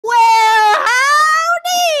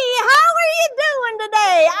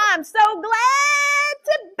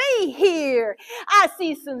I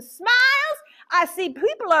see some smiles. I see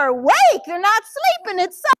people are awake. They're not sleeping.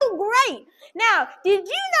 It's so great. Now, did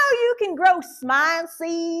you know you can grow smile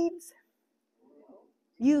seeds?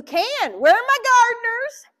 You can. Where are my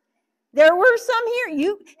gardeners? There were some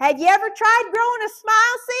here. Have you ever tried growing a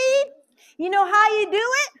smile seed? You know how you do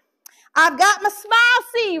it? I've got my smile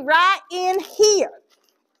seed right in here.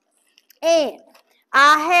 And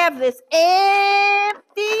I have this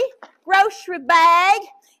empty grocery bag.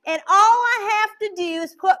 And all I have to do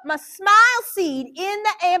is put my smile seed in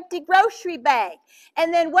the empty grocery bag.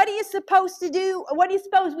 And then what are you supposed to do? What do you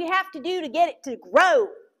suppose we have to do to get it to grow?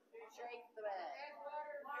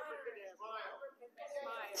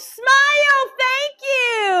 Smile, thank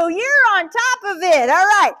you. You're on top of it. All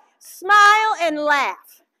right. Smile and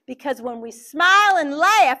laugh. Because when we smile and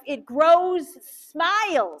laugh, it grows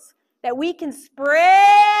smiles that we can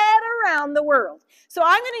spread around the world. So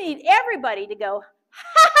I'm going to need everybody to go, ha,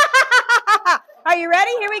 ha, ha, ha, ha, ha. Are you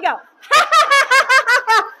ready? Here we go. Ha, ha, ha, ha,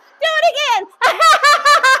 ha. Do it again. Ha, ha, ha,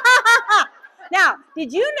 ha, ha, ha. Now,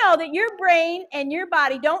 did you know that your brain and your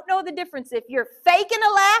body don't know the difference if you're faking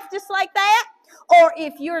a laugh just like that or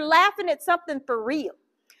if you're laughing at something for real?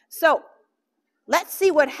 So, let's see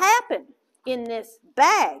what happened in this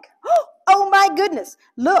bag. Oh my goodness.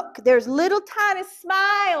 Look, there's little tiny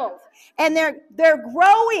smiles and they're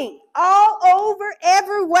growing all over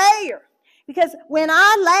everywhere. Because when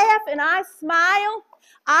I laugh and I smile,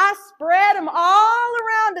 I spread them all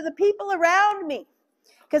around to the people around me.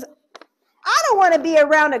 Because I don't want to be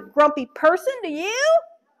around a grumpy person, do you?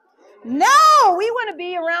 No, we want to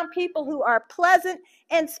be around people who are pleasant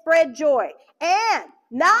and spread joy. And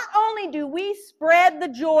not only do we spread the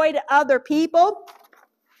joy to other people,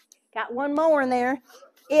 got one more in there,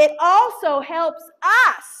 it also helps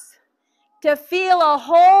us to feel a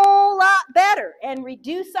whole lot better and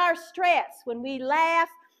reduce our stress when we laugh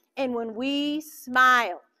and when we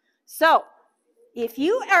smile. So, if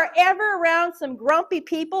you are ever around some grumpy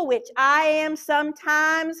people, which I am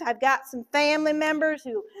sometimes, I've got some family members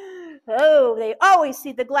who, they always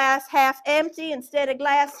see the glass half empty instead of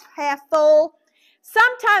glass half full.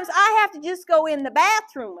 Sometimes I have to just go in the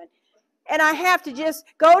bathroom and I have to just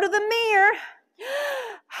go to the mirror,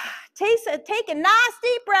 take a nice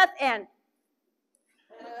deep breath and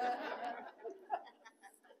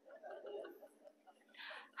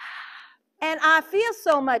I feel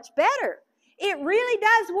so much better. It really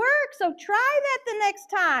does work, so try that the next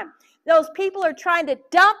time. Those people are trying to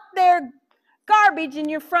dump their garbage in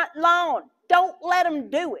your front lawn. Don't let them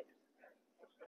do it.